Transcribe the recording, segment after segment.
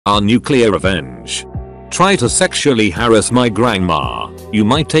Our nuclear revenge. Try to sexually harass my grandma. You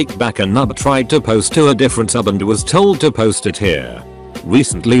might take back a nub tried to post to a different sub and was told to post it here.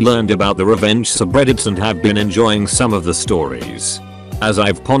 Recently learned about the revenge subreddits and have been enjoying some of the stories. As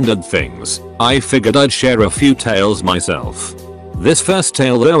I've pondered things, I figured I'd share a few tales myself. This first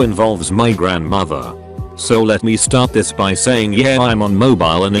tale though involves my grandmother. So let me start this by saying yeah, I'm on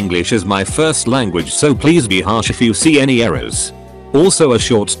mobile and English is my first language, so please be harsh if you see any errors. Also a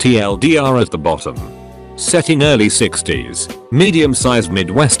short TLDR at the bottom. Setting early 60s, medium-sized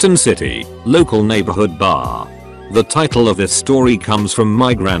Midwestern city, local neighborhood bar. The title of this story comes from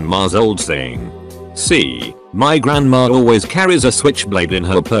my grandma's old saying. See, my grandma always carries a switchblade in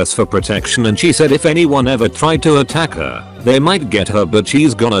her purse for protection, and she said if anyone ever tried to attack her, they might get her but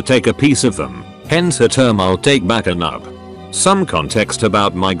she's gonna take a piece of them, hence her term I'll take back a nub. Some context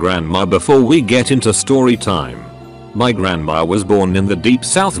about my grandma before we get into story time. My grandma was born in the deep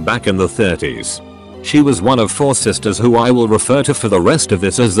south back in the 30s. She was one of 4 sisters who I will refer to for the rest of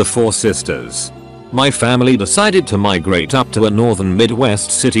this as the 4 sisters. My family decided to migrate up to a northern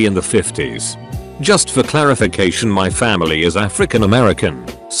Midwest city in the 50s. Just for clarification, my family is African American,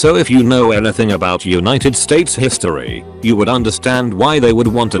 so if you know anything about United States history, you would understand why they would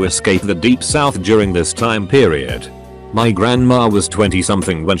want to escape the deep south during this time period. My grandma was 20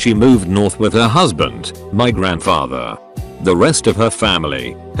 something when she moved north with her husband, my grandfather. The rest of her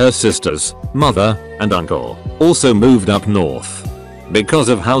family, her sisters, mother, and uncle, also moved up north. Because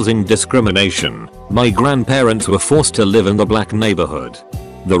of housing discrimination, my grandparents were forced to live in the black neighborhood.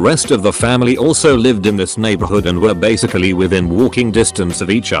 The rest of the family also lived in this neighborhood and were basically within walking distance of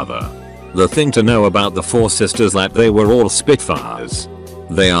each other. The thing to know about the 4 sisters that they were all Spitfires.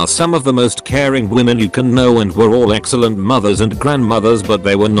 They are some of the most caring women you can know and were all excellent mothers and grandmothers, but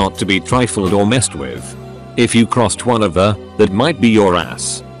they were not to be trifled or messed with. If you crossed one of her, that might be your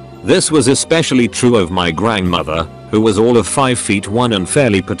ass. This was especially true of my grandmother, who was all of 5 feet 1 and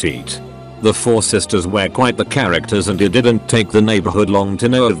fairly petite. The 4 sisters were quite the characters, and it didn't take the neighborhood long to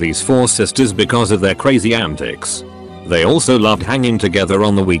know of these 4 sisters because of their crazy antics. They also loved hanging together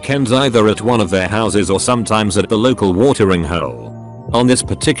on the weekends, either at one of their houses or sometimes at the local watering hole. On this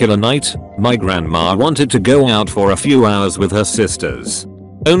particular night, my grandma wanted to go out for a few hours with her sisters.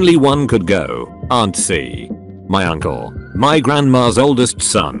 Only one could go, Aunt C. My uncle, my grandma's oldest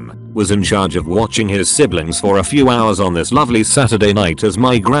son, was in charge of watching his siblings for a few hours on this lovely Saturday night as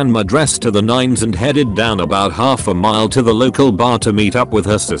my grandma dressed to the nines and headed down about half a mile to the local bar to meet up with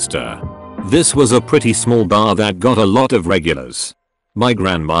her sister. This was a pretty small bar that got a lot of regulars. My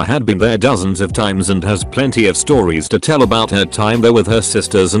grandma had been there dozens of times and has plenty of stories to tell about her time there with her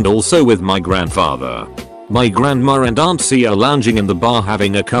sisters and also with my grandfather. My grandma and Aunt C are lounging in the bar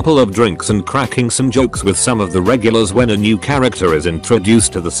having a couple of drinks and cracking some jokes with some of the regulars when a new character is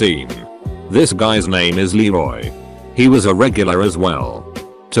introduced to the scene. This guy's name is Leroy. He was a regular as well.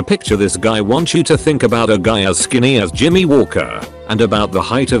 To picture this guy, I want you to think about a guy as skinny as Jimmy Walker and about the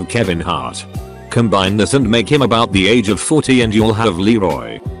height of Kevin Hart. Combine this and make him about the age of 40 and you'll have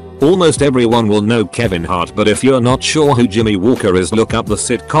Leroy. Almost everyone will know Kevin Hart, but if you're not sure who Jimmy Walker is, look up the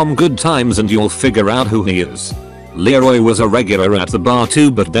sitcom Good Times and you'll figure out who he is. Leroy was a regular at the bar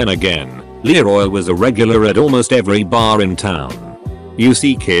too, but then again, Leroy was a regular at almost every bar in town. You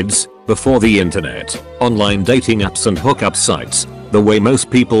see kids, before the internet, online dating apps and hookup sites, the way most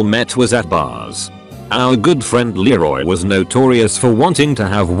people met was at bars. Our good friend Leroy was notorious for wanting to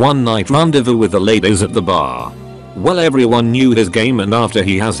have one-night rendezvous with the ladies at the bar. Well, everyone knew his game, and after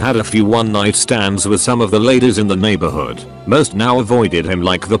he has had a few one-night stands with some of the ladies in the neighborhood, most now avoided him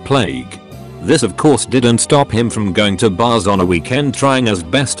like the plague. This of course didn't stop him from going to bars on a weekend, trying his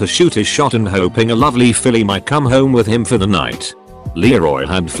best to shoot his shot and hoping a lovely filly might come home with him for the night. Leroy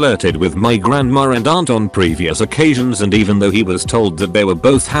had flirted with my grandma and aunt on previous occasions, and even though he was told that they were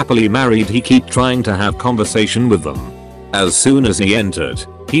both happily married, he kept trying to have conversation with them. As soon as he entered,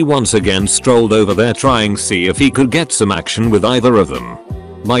 he once again strolled over there trying to see if he could get some action with either of them.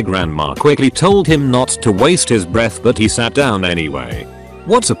 My grandma quickly told him not to waste his breath, but he sat down anyway.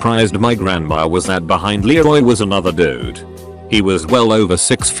 What surprised my grandma was that behind Leroy was another dude. He was well over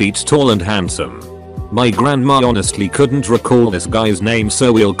 6 feet tall and handsome. My grandma honestly couldn't recall this guy's name,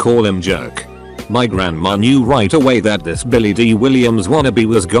 so we'll call him Jerk. My grandma knew right away that this Billy D. Williams wannabe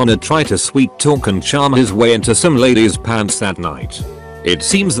was gonna try to sweet talk and charm his way into some ladies' pants that night. It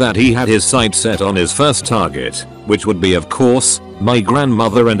seems that he had his sights set on his first target, which would be of course, my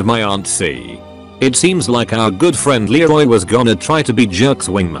grandmother and my Aunt C. It seems like our good friend Leroy was gonna try to be Jerk's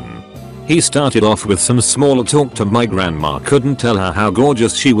wingman. He started off with some small talk to my grandma, couldn't tell her how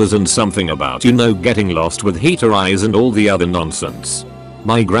gorgeous she was and something about, you know, getting lost with heater eyes and all the other nonsense.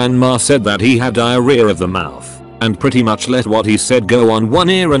 My grandma said that he had diarrhea of the mouth and pretty much let what he said go on one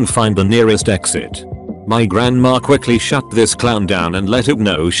ear and find the nearest exit. My grandma quickly shut this clown down and let him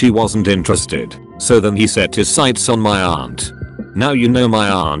know she wasn't interested, so then he set his sights on my aunt. Now you know my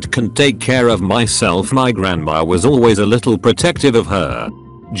aunt can take care of myself. My grandma was always a little protective of her.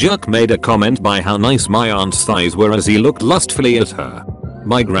 Jerk made a comment by how nice my aunt's thighs were as he looked lustfully at her.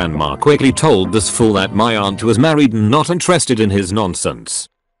 My grandma quickly told this fool that my aunt was married and not interested in his nonsense.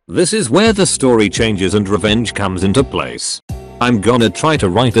 This is where the story changes and revenge comes into place. I'm gonna try to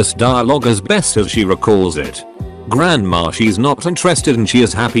write this dialogue as best as she recalls it. Grandma, she's not interested and she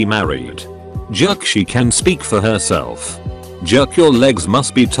is happy married. Jerk, she can speak for herself. Jerk, your legs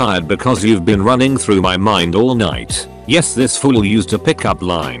must be tired because you've been running through my mind all night. Yes, this fool used a pickup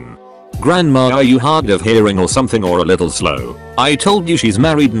line. Grandma, are you hard of hearing or something or a little slow? I told you she's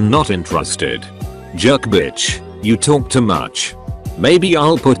married and not interested. Jerk, bitch, you talk too much. Maybe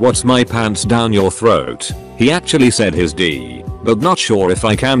I'll put what's my pants down your throat. He actually said his D, but not sure if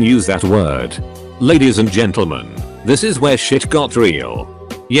I can use that word. Ladies and gentlemen, this is where shit got real.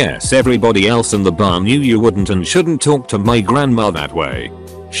 Yes, everybody else in the bar knew you wouldn't and shouldn't talk to my grandma that way.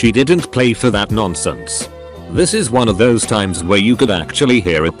 She didn't play for that nonsense. This is one of those times where you could actually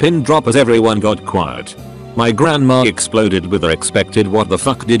hear a pin drop as everyone got quiet. My grandma exploded with her expected "What the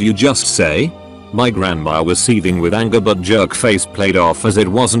fuck did you just say?" My grandma was seething with anger, but Jerk face played off as it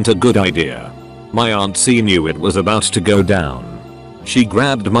wasn't a good idea. My auntie knew it was about to go down. She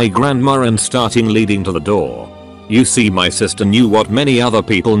grabbed my grandma and started leading to the door. You see, my sister knew what many other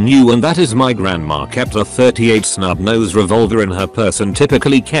people knew, and that is my grandma kept a .38 snub-nose revolver in her purse and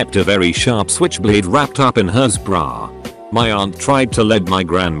typically kept a very sharp switchblade wrapped up in her bra. My aunt tried to lead my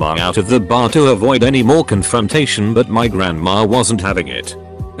grandma out of the bar to avoid any more confrontation, but my grandma wasn't having it.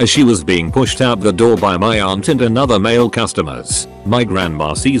 As she was being pushed out the door by my aunt and another male customers, my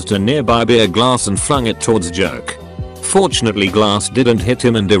grandma seized a nearby beer glass and flung it towards Jerk. Fortunately, glass didn't hit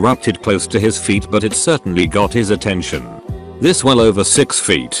him and erupted close to his feet, but it certainly got his attention. This well over 6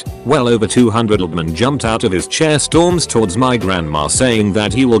 feet, well over 200-year-old man jumped out of his chair, storms towards my grandma saying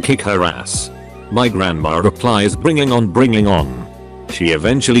that he will kick her ass. My grandma replies, bringing on, bringing on. She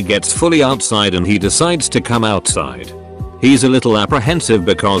eventually gets fully outside and he decides to come outside. He's a little apprehensive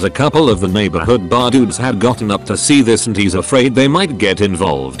because a couple of the neighborhood bar dudes had gotten up to see this and he's afraid they might get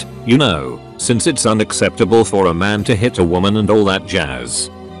involved, you know, since it's unacceptable for a man to hit a woman and all that jazz.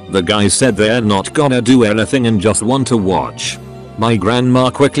 The guys said they're not gonna do anything and just want to watch. My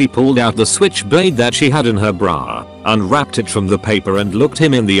grandma quickly pulled out the switchblade that she had in her bra, unwrapped it from the paper and looked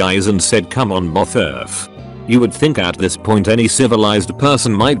him in the eyes and said, "Come on, Mothurf." You would think at this point any civilized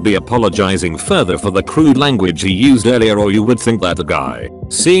person might be apologizing further for the crude language he used earlier, or you would think that the guy,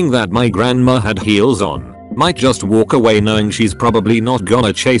 seeing that my grandma had heels on, might just walk away knowing she's probably not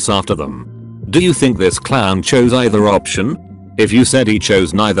gonna chase after them. Do you think this clown chose either option? If you said he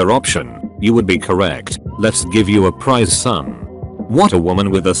chose neither option, you would be correct. Let's give you a prize, son. What a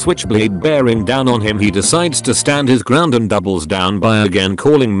woman with a switchblade bearing down on him. He decides to stand his ground and doubles down by again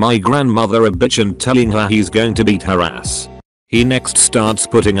calling my grandmother a bitch and telling her he's going to beat her ass. He next starts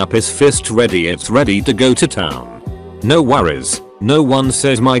putting up his fist ready, it's ready to go to town. No worries, no one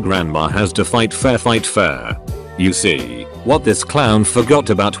says my grandma has to fight fair, fight fair. You see, what this clown forgot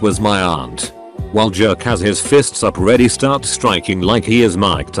about was my aunt. While Jerk has his fists up ready, starts striking like he is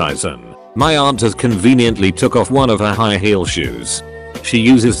Mike Tyson. My aunt has conveniently took off one of her high heel shoes. She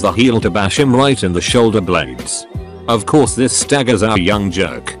uses the heel to bash him right in the shoulder blades. Of course, this staggers our young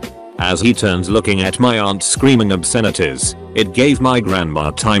Jerk. As he turns looking at my aunt screaming obscenities, it gave my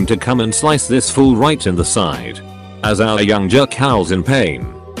grandma time to come and slice this fool right in the side. As our young Jerk howls in pain,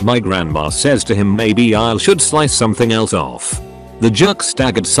 my grandma says to him, maybe I should slice something else off. The Jerk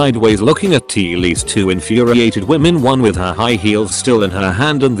staggered sideways looking at at least 2 infuriated women, one with her high heels still in her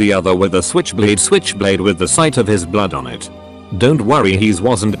hand and the other with a switchblade with the sight of his blood on it. Don't worry, he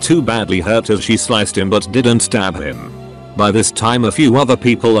wasn't too badly hurt as she sliced him but didn't stab him. By this time a few other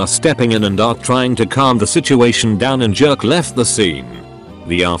people are stepping in and are trying to calm the situation down and Jerk left the scene.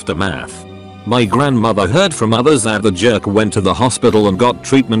 The aftermath. My grandmother heard from others that the Jerk went to the hospital and got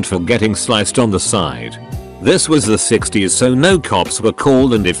treatment for getting sliced on the side. This was the 60s, so no cops were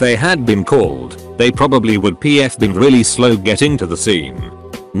called, and if they had been called, they probably would have been really slow getting to the scene.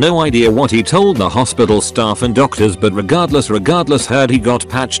 No idea what he told the hospital staff and doctors, but regardless heard he got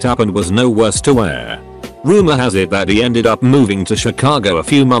patched up and was no worse to wear. Rumor has it that he ended up moving to Chicago a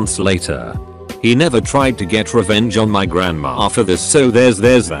few months later. He never tried to get revenge on my grandma for this, so there's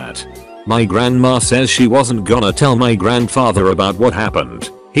that. My grandma says she wasn't gonna tell my grandfather about what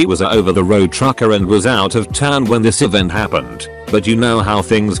happened. He was a over-the-road trucker and was out of town when this event happened, but you know how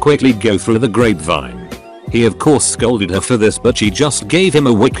things quickly go through the grapevine. He of course scolded her for this, but she just gave him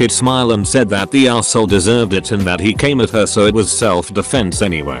a wicked smile and said that the arsehole deserved it and that he came at her so it was self-defense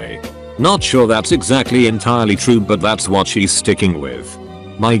anyway. Not sure that's exactly entirely true, but that's what she's sticking with.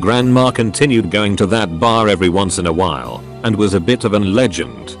 My grandma continued going to that bar every once in a while, and was a bit of a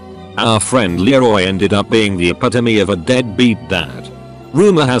legend. Our friend Leroy ended up being the epitome of a deadbeat dad.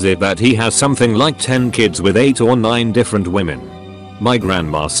 Rumor has it that he has something like 10 kids with 8 or 9 different women. My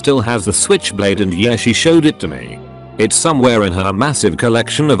grandma still has the Switchblade, and yeah, she showed it to me. It's somewhere in her massive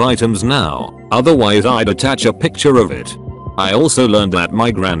collection of items now, otherwise I'd attach a picture of it. I also learned that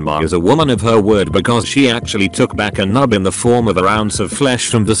my grandma is a woman of her word because she actually took back a nub in the form of an ounce of flesh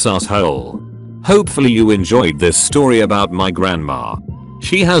from this asshole. Hopefully you enjoyed this story about my grandma.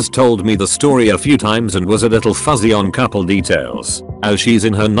 She has told me the story a few times and was a little fuzzy on couple details, as she's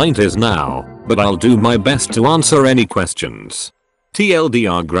in her 90s now, but I'll do my best to answer any questions.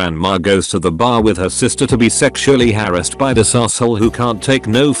 TLDR, grandma goes to the bar with her sister to be sexually harassed by this asshole who can't take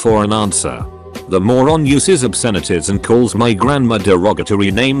no for an answer. The moron uses obscenities and calls my grandma derogatory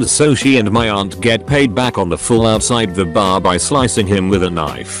names, so she and my aunt get paid back on the full outside the bar by slicing him with a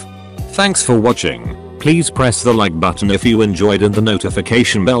knife. Thanks for watching. Please press the like button if you enjoyed and the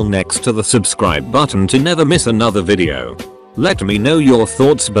notification bell next to the subscribe button to never miss another video. Let me know your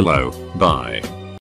thoughts below. Bye.